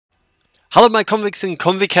Hello my convicts and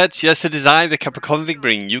convicts, yes it is I, the Kappa Convict,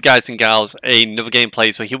 bringing you guys and gals another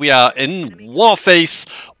gameplay. So here we are in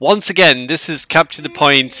Warface, once again. This is Capture the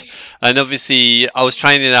Point, and obviously I was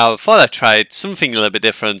trying it out, thought I tried something a little bit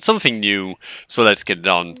different, something new, so let's get it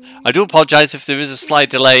on. I do apologise if there is a slight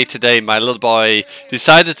delay today. My little boy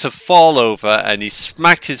decided to fall over and he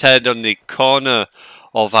smacked his head on the corner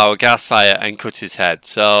of our gas fire and cut his head,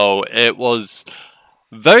 so it was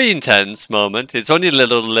very intense moment. It's only a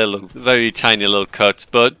little, very tiny little cut,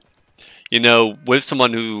 but you know, with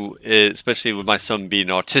someone who, especially with my son being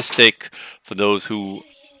autistic, for those who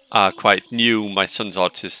are quite new, my son's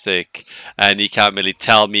autistic, and he can't really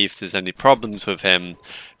tell me if there's any problems with him.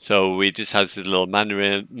 So he just has his little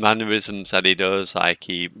mannerisms that he does, like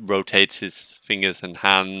he rotates his fingers and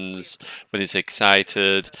hands when he's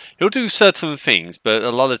excited. He'll do certain things, but a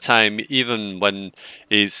lot of the time, even when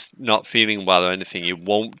he's not feeling well or anything, he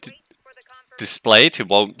won't display it, it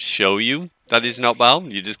won't show you that he's not well.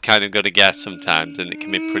 You just kind of got to guess sometimes, and it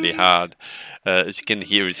can be pretty hard. As you can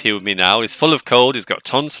hear, he's here with me now. He's full of cold, he's got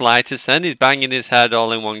tonsillitis, and he's banging his head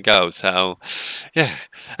all in one go. So, yeah.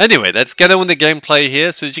 Anyway, let's get on with the gameplay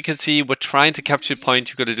here. So as you can see, we're trying to capture a point.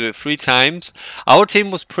 You've got to do it 3 times. Our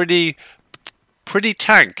team was pretty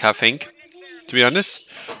tank, I think, to be honest.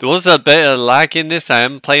 There was a bit of lag in this. I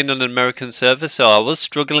am playing on an American server, so I was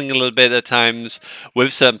struggling a little bit at times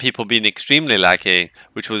with certain people being extremely laggy,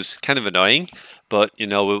 which was kind of annoying. But, you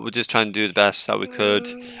know, we're just trying to do the best that we could,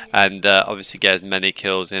 and obviously get as many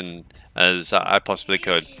kills in as I possibly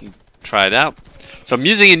could. Try it out. So I'm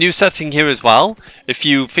using a new setting here as well. If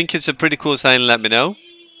you think it's a pretty cool setting, let me know.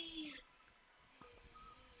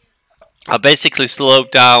 I basically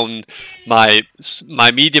slowed down my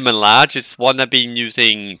medium and large. It's one I've been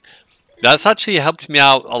using. That's actually helped me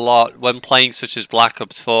out a lot when playing such as Black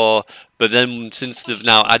Ops 4. But then since they've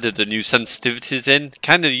now added the new sensitivities in,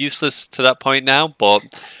 kind of useless to that point now.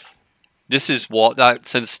 But this is what that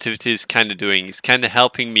sensitivity is kind of doing. It's kind of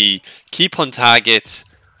helping me keep on target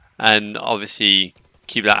and obviously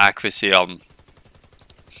keep that accuracy on.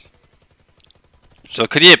 So I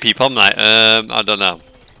could hear people. I'm like, I don't know.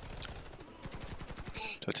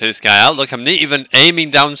 So take this guy out. Look, I'm not even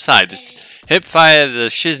aiming downside. Just hip fire the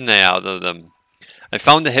shiznay out of them. I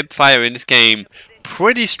found the hip fire in this game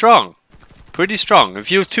pretty strong. Pretty strong.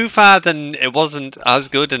 If you were too far, then it wasn't as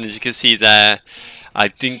good. And as you can see there, I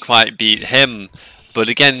didn't quite beat him. But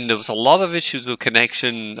again, there was a lot of issues with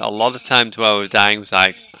connection. A lot of times where I was dying was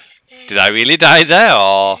like, did I really die there?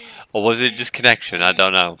 Or was it just connection? I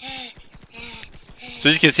don't know. So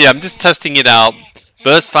as you can see, I'm just testing it out.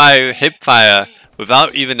 Burst fire, hip fire,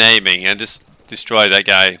 without even aiming, and just destroy that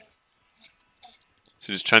guy.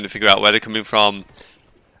 So just trying to figure out where they're coming from.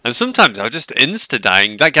 And sometimes I was just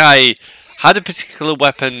insta-dying. That guy had a particular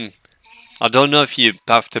weapon. I don't know if you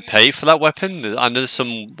have to pay for that weapon. I know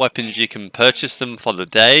some weapons you can purchase them for the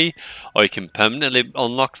day, or you can permanently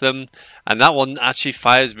unlock them. And that one actually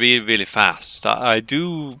fires really fast. I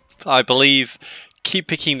believe, keep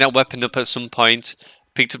picking that weapon up at some point.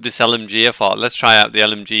 Picked up this LMG. I thought, let's try out the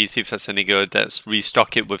LMG, see if that's any good. Let's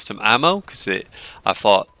restock it with some ammo, because I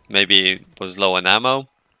thought maybe it was low on ammo.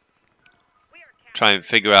 Try and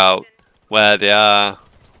figure out where they are.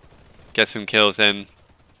 Get some kills in.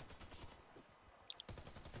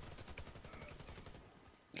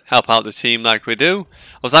 Help out the team like we do.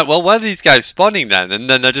 I was like, well, where are these guys spawning then? And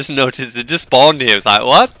then I just noticed they just spawned here. I was like,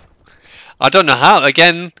 what? I don't know how.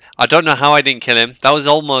 Again, I don't know how I didn't kill him. That was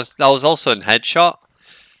also a headshot.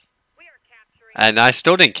 And I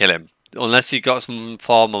still didn't kill him. Unless he got some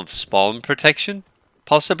form of spawn protection.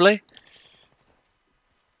 Possibly.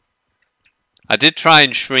 I did try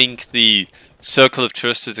and shrink the circle of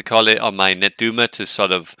trust, as I call it, on my NetDoomer to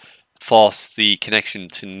sort of force the connection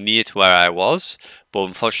to near to where I was. But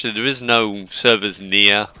unfortunately there is no servers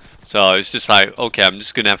near. So it's just like, okay, I'm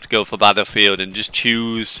just going to have to go for Battlefield and just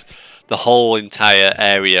choose the whole entire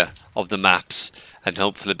area of the maps and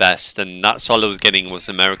hope for the best. And that's all I was getting was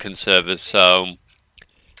American servers. So,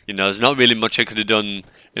 you know, there's not really much I could have done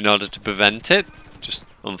in order to prevent it. Just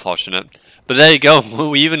unfortunate. But there you go.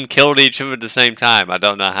 We even killed each other at the same time. I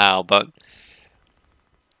don't know how, but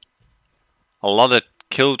a lot of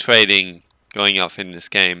kill trading going off in this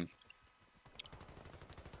game.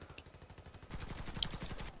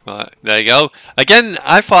 Right, there you go. Again,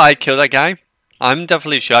 I thought I killed that guy. I'm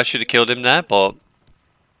definitely sure I should have killed him there, but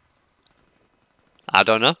I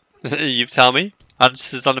don't know. You tell me.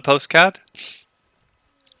 Answers on a postcard.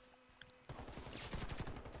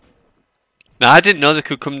 Now, I didn't know they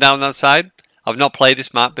could come down that side. I've not played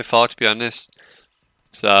this map before, to be honest.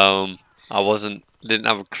 So, I didn't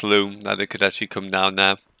have a clue that they could actually come down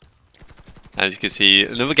there. As you can see,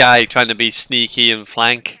 another guy trying to be sneaky and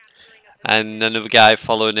flank, and another guy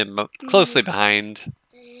following him closely behind.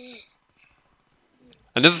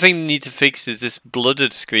 Another thing we need to fix is this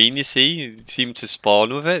blooded screen, you see? It seemed to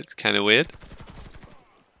spawn with it. It's kind of weird.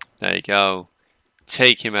 There you go.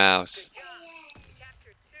 Take him out.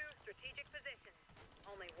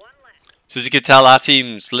 So as you can tell, our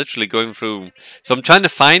team's literally going through. So I'm trying to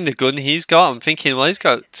find the gun he's got. I'm thinking, well, he's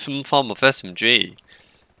got some form of SMG.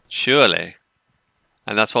 Surely.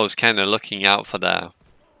 And that's what I was kind of looking out for there.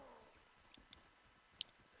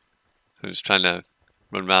 I was trying to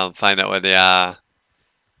run around, find out where they are.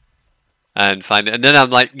 And find it. And then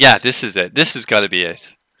I'm like, yeah, this is it. This has got to be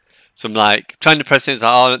it. So I'm like, trying to press it. It's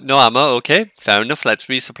like, oh, no ammo. Okay, fair enough. Let's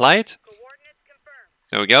resupply it.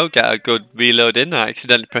 There we go, get a good reload in. I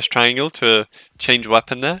accidentally pressed triangle to change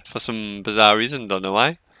weapon there for some bizarre reason, don't know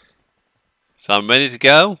why. So I'm ready to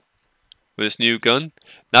go with this new gun.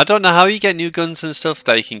 Now I don't know how you get new guns and stuff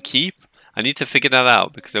that you can keep. I need to figure that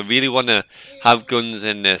out because I really want to have guns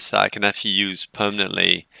in this that I can actually use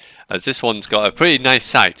permanently. As this one's got a pretty nice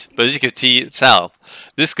sight, but as you can see itself,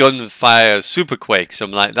 this gun fires super quick. So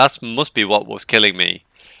I'm like, that must be what was killing me.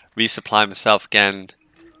 Resupply myself again.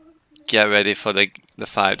 Get ready for the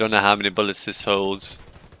fight. Don't know how many bullets this holds.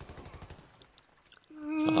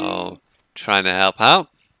 So, trying to help out.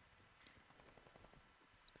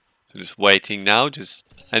 So just waiting now. Just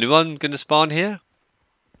anyone gonna spawn here?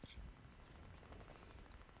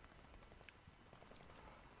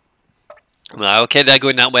 Right, okay, they're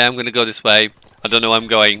going that way. I'm gonna go this way. I don't know where I'm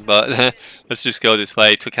going, but let's just go this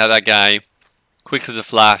way. Took out that guy. Quick as a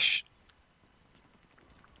flash.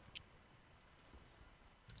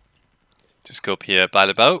 Just go up here by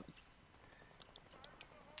the boat.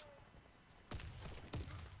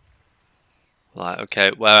 Right,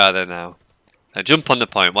 okay, where are they now? Now jump on the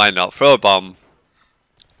point, why not? Throw a bomb.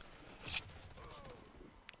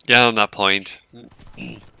 Get on that point.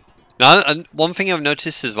 Now, and one thing I've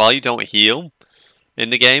noticed as well, you don't heal in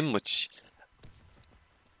the game, which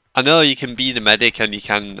I know you can be the medic and you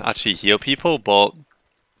can actually heal people, but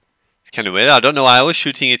it's kind of weird. I don't know why I was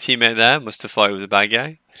shooting a teammate there. Must have thought it was a bad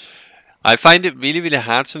guy. I find it really, really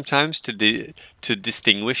hard sometimes to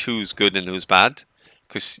distinguish who's good and who's bad,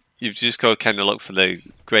 because you've just got to kind of look for the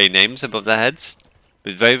grey names above their heads.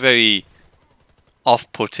 It's very, very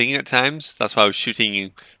off-putting at times. That's why I was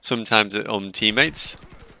shooting sometimes at teammates.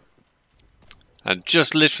 And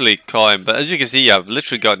just literally caught him. But as you can see, I've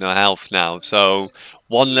literally got no health now. So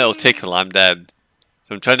one little tickle, I'm dead.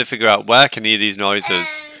 So I'm trying to figure out where I can hear these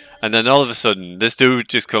noises. And then all of a sudden, this dude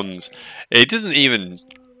just comes. It doesn't even...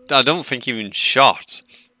 I don't think he even shot.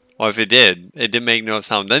 Or if it didn't make no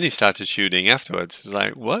sound. Then he started shooting afterwards. It's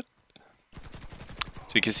like, what?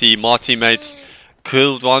 So you can see more teammates.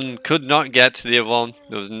 Killed one, could not get to the other one.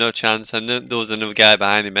 There was no chance. And there was another guy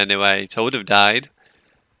behind him anyway. So I would have died.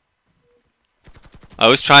 I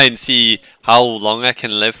always try and see how long I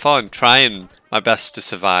can live for and trying my best to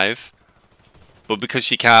survive. But because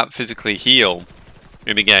you can't physically heal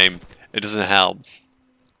in the game, it doesn't help.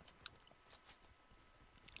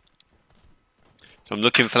 So I'm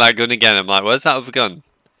looking for that gun again. I'm like, where's that other gun?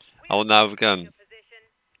 I want that other gun.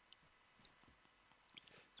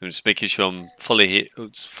 So I'm just making sure I'm fully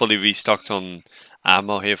restocked on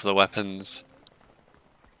ammo here for the weapons.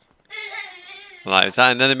 Like, is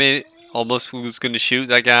that an enemy? Almost who's going to shoot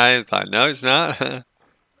that guy? It's like, no, it's not.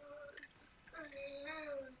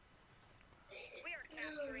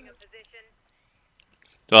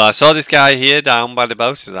 So I saw this guy here down by the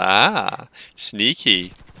boat. He's like, ah,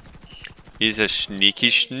 sneaky. He's a sneaky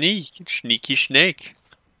snake.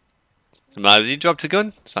 So has he dropped a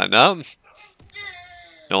gun? It's like, no.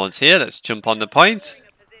 No one's here. Let's jump on the point.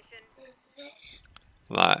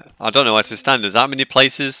 Right, I don't know where to stand. There's that many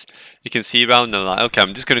places you can see around. I'm like, okay,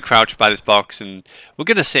 I'm just going to crouch by this box and we're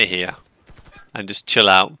going to sit here and just chill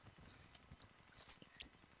out.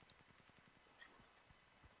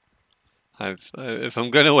 If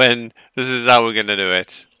I'm going to win, this is how we're going to do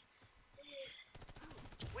it.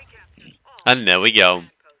 And there we go.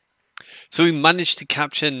 So we managed to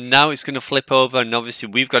capture. Now it's going to flip over and obviously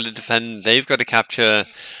we've got to defend. They've got to capture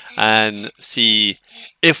and see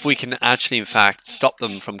if we can actually in fact stop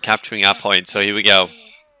them from capturing our point. So here we go.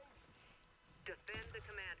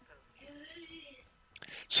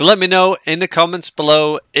 So let me know in the comments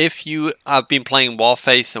below if you have been playing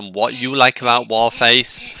Warface and what you like about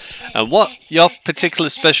Warface and what your particular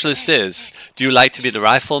specialist is. Do you like to be the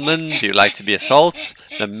rifleman? Do you like to be assault?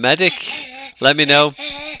 The medic? Let me know.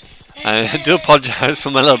 I do apologize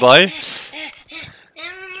for my little boy.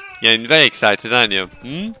 You're very excited, aren't you?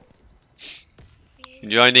 Hmm?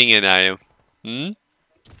 Joining in, are you? Hmm?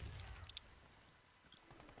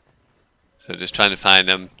 So just trying to find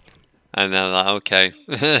them. And I'm like, okay.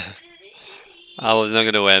 I was not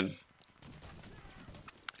going to win.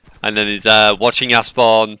 And then he's watching us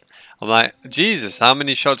spawn. I'm like, Jesus, how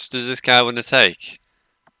many shots does this guy want to take?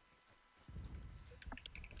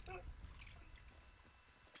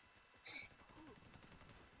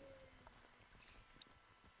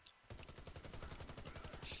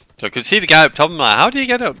 So I could see the guy up top. I'm like, how do you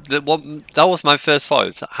get up? That was my first thought.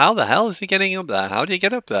 It's, how the hell is he getting up there? How do you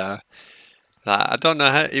get up there? Like, I don't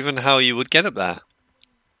know even how you would get up there.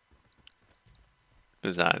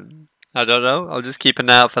 Is that? I don't know. I'll just keep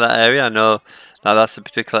an eye out for that area. I know that that's a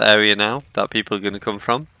particular area now that people are going to come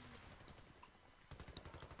from.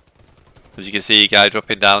 As you can see, a guy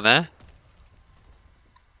dropping down there.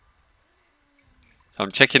 So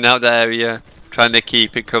I'm checking out the area, trying to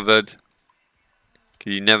keep it covered.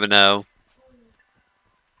 Cause you never know.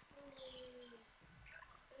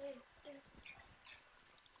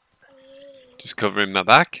 Just covering my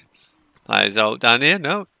back. Eyes out down here.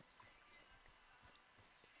 No.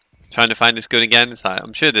 Trying to find this gun again. It's like,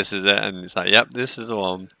 I'm sure this is it. And it's like, yep, this is the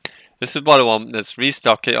one. This is what I want. Let's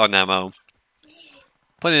restock it on ammo.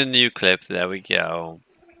 Put in a new clip. There we go.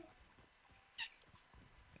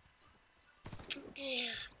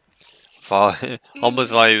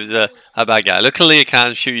 Almost thought he was a bad guy. Luckily, you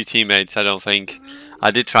can't shoot your teammates, I don't think. I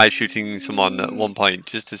did try shooting someone at one point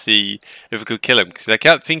just to see if I could kill him. Because I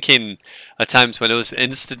kept thinking at times when I was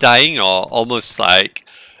insta-dying or almost like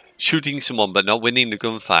shooting someone but not winning the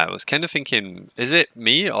gunfight, I was kind of thinking, is it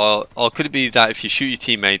me? Or could it be that if you shoot your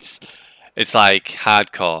teammates, it's like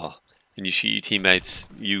hardcore. And you shoot your teammates,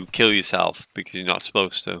 you kill yourself because you're not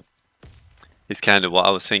supposed to. It's kind of what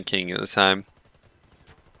I was thinking at the time.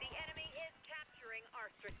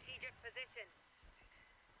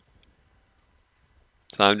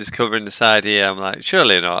 So I'm just covering the side here. I'm like,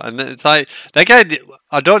 surely not. And it's like, that guy,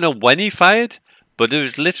 I don't know when he fired, but there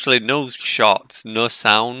was literally no shots, no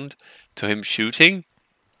sound to him shooting.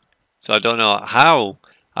 So I don't know how.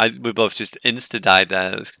 We both just insta-died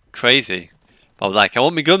there. It was crazy. But I was like, I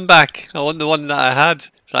want my gun back. I want the one that I had.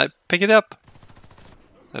 It's like, pick it up.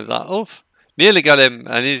 I was like, oof. Nearly got him.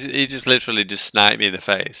 And he just literally just sniped me in the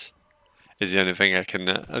face. Is the only thing I can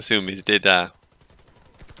assume he did there.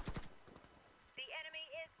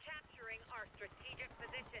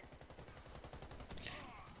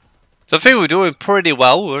 So I think we're doing pretty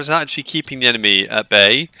well. We're actually keeping the enemy at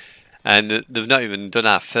bay. And they've not even done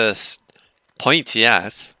our first point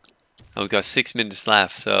yet. And we've got 6 minutes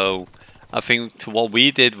left. So I think to what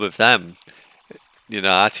we did with them, you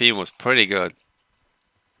know, our team was pretty good.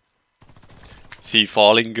 See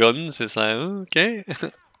falling guns. It's like, okay.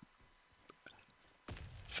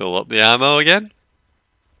 Fill up the ammo again.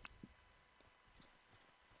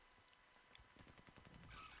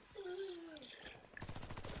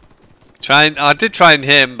 I did try and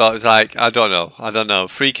hit him, but I was like, I don't know.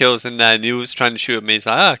 3 kills in there, and he was trying to shoot at me. It's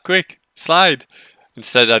like, quick, slide.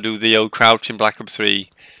 Instead, I do the old crouch in Black Ops 3.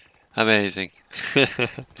 Amazing.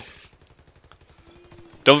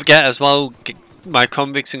 Don't forget as well, my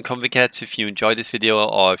convicts and convicts, if you enjoyed this video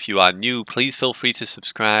or if you are new, please feel free to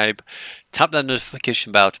subscribe. Tap that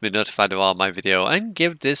notification bell to be notified of all my video, and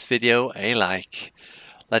give this video a like.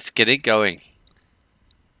 Let's get it going.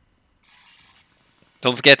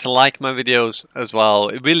 Don't forget to like my videos as well.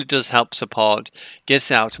 It really does help support, gets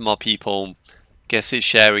it out to more people, gets it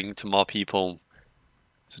sharing to more people.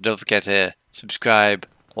 So don't forget to subscribe,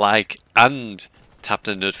 like, and tap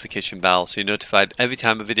the notification bell so you're notified every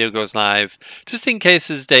time a video goes live. Just in case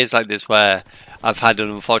there's days like this where I've had an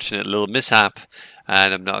unfortunate little mishap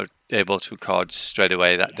and I'm not able to record straight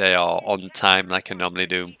away that day or on time like I normally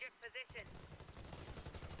do.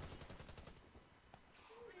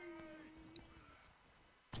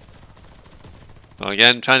 So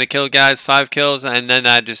again, trying to kill guys, 5 kills, and then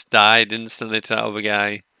I just died instantly to that other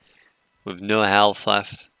guy with no health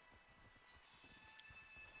left.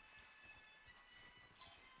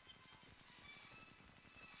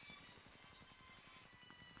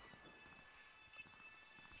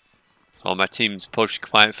 So my team's pushed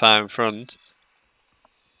quite far in front.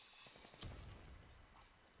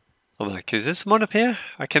 I'm like, is there someone up here?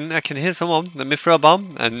 I can hear someone. Let me throw a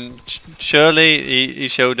bomb. And surely he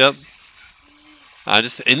showed up. I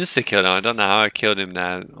just insta-killed him. I don't know how I killed him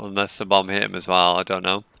now, unless the bomb hit him as well. I don't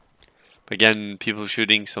know. But again, people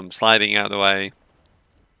shooting, some sliding out of the way.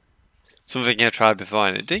 Something I tried before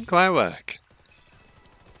and it didn't quite work.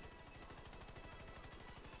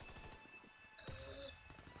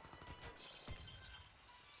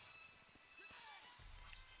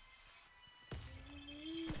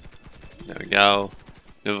 There we go.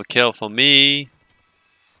 Another kill for me.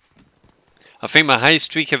 I think my highest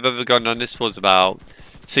streak I've ever gotten on this was about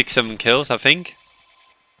 6-7 kills, I think.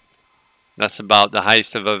 That's about the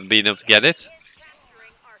highest I've ever been able to get it.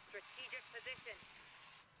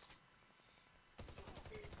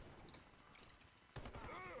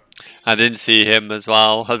 I didn't see him as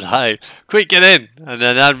well. I was like, quick, get in! And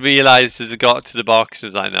then I realised as I got to the box, I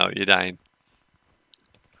was like, no, you're dying.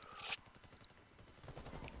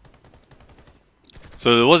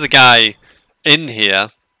 So there was a guy in here,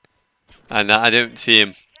 and I didn't see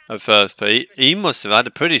him at first, but he must have had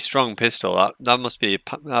a pretty strong pistol. That must be,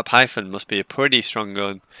 that Python must be a pretty strong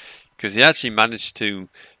gun, because he actually managed to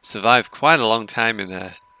survive quite a long time in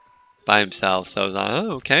there by himself. So I was like,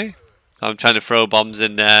 oh, okay. So I'm trying to throw bombs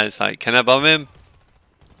in there. It's like, can I bomb him?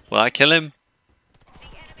 Will I kill him?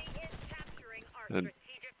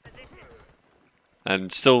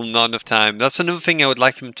 And still not enough time. That's another thing I would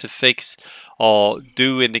like him to fix or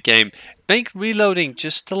do in the game. Make reloading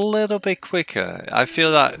just a little bit quicker. I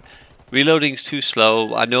feel that reloading's too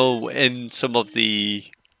slow. I know in some of the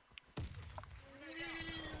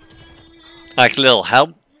like little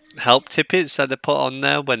help tippets that they put on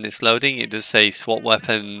there when it's loading, it does say swap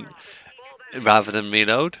weapon rather than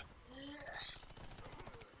reload.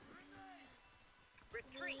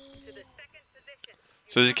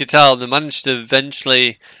 So as you can tell, they managed to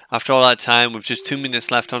eventually, after all that time, with just 2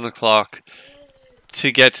 minutes left on the clock,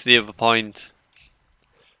 to get to the other point.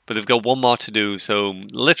 But they've got one more to do, so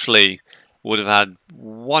literally would have had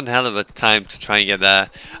one hell of a time to try and get there.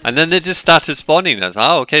 And then they just started spawning us.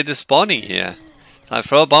 Oh, okay, they're spawning here. I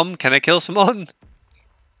throw a bomb, can I kill someone?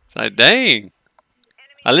 It's like, dang.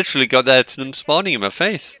 I literally got there to them spawning in my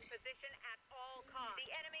face.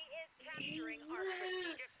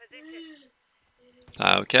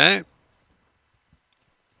 Okay.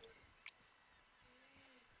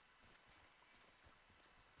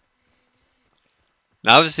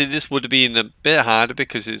 Now obviously this would have been a bit harder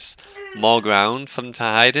because it's more ground for them to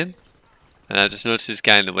hide in. And I just noticed this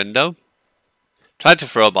guy in the window. Tried to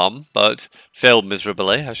throw a bomb, but failed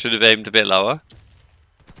miserably. I should have aimed a bit lower.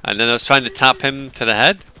 And then I was trying to tap him to the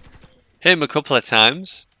head. Hit him a couple of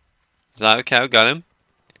times. Is that okay? I got him.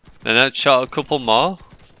 Then I shot a couple more.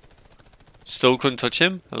 Still couldn't touch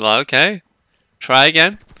him. I was like, okay. Try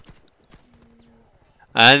again.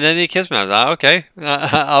 And then he kissed me. I was like, okay.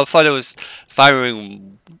 I thought it was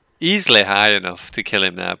firing easily high enough to kill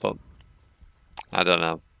him there, but I don't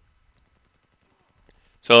know.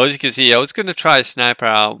 So as you can see, I was going to try a sniper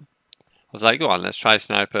out. I was like, go on, let's try a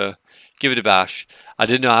sniper. Give it a bash. I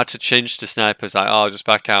didn't know how to change the sniper. I was like, oh, I'll just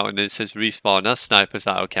back out. And then it says respawn. That's sniper.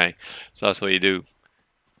 Like, okay. So that's what you do.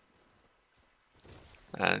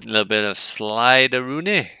 And a little bit of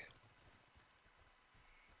slide-a-rooney.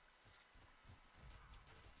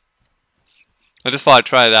 I just thought I'd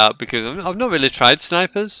try it out because I've not really tried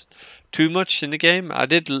snipers too much in the game. I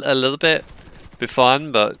did a little bit before,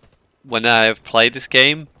 but when I have played this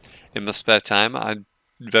game in my spare time, I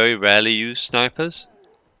very rarely use snipers.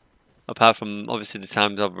 Apart from obviously the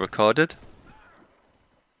times I've recorded.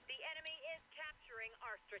 The enemy is capturing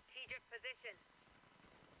our strategic position.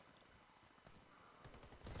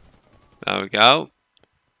 There we go.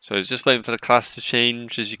 So it's just waiting for the class to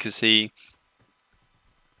change, as you can see.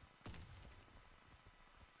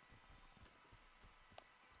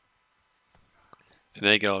 And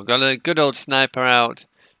there you go. Got a good old sniper out.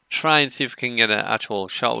 Try and see if we can get an actual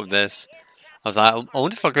shot with this. I was like, I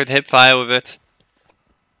wonder if I could hip fire with it.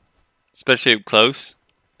 Especially up close.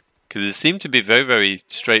 Because it seemed to be very, very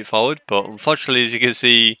straightforward. But unfortunately, as you can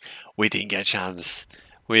see, we didn't get a chance.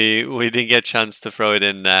 We didn't get a chance to throw it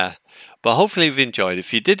in there. But hopefully you've enjoyed.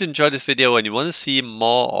 If you did enjoy this video and you want to see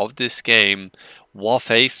more of this game,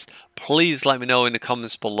 Warface, please let me know in the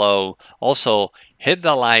comments below. Also, hit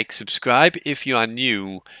the like, subscribe if you are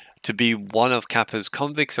new to be one of Kappa's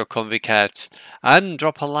convicts or convicts, and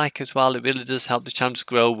drop a like as well. It really does help the channel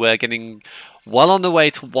grow. We're getting well on the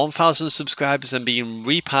way to 1,000 subscribers and being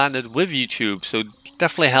repartnered with YouTube, so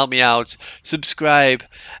definitely help me out, subscribe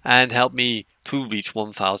and help me to reach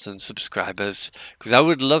 1,000 subscribers, because I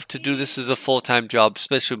would love to do this as a full-time job,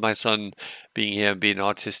 especially with my son being here and being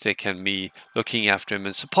autistic and me looking after him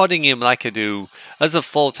and supporting him like I do as a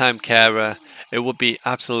full-time carer. It would be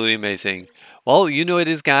absolutely amazing. Well, you know it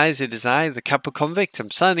is, guys. It is I, the Kappa Convict.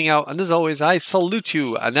 I'm signing out, and as always, I salute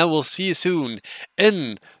you, and I will see you soon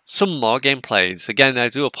in some more gameplays. Again, I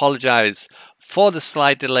do apologize for the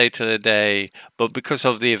slight delay to the day, but because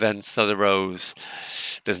of the events that arose,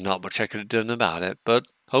 there's not much I could have done about it. But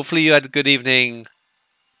hopefully you had a good evening.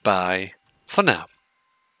 Bye for now.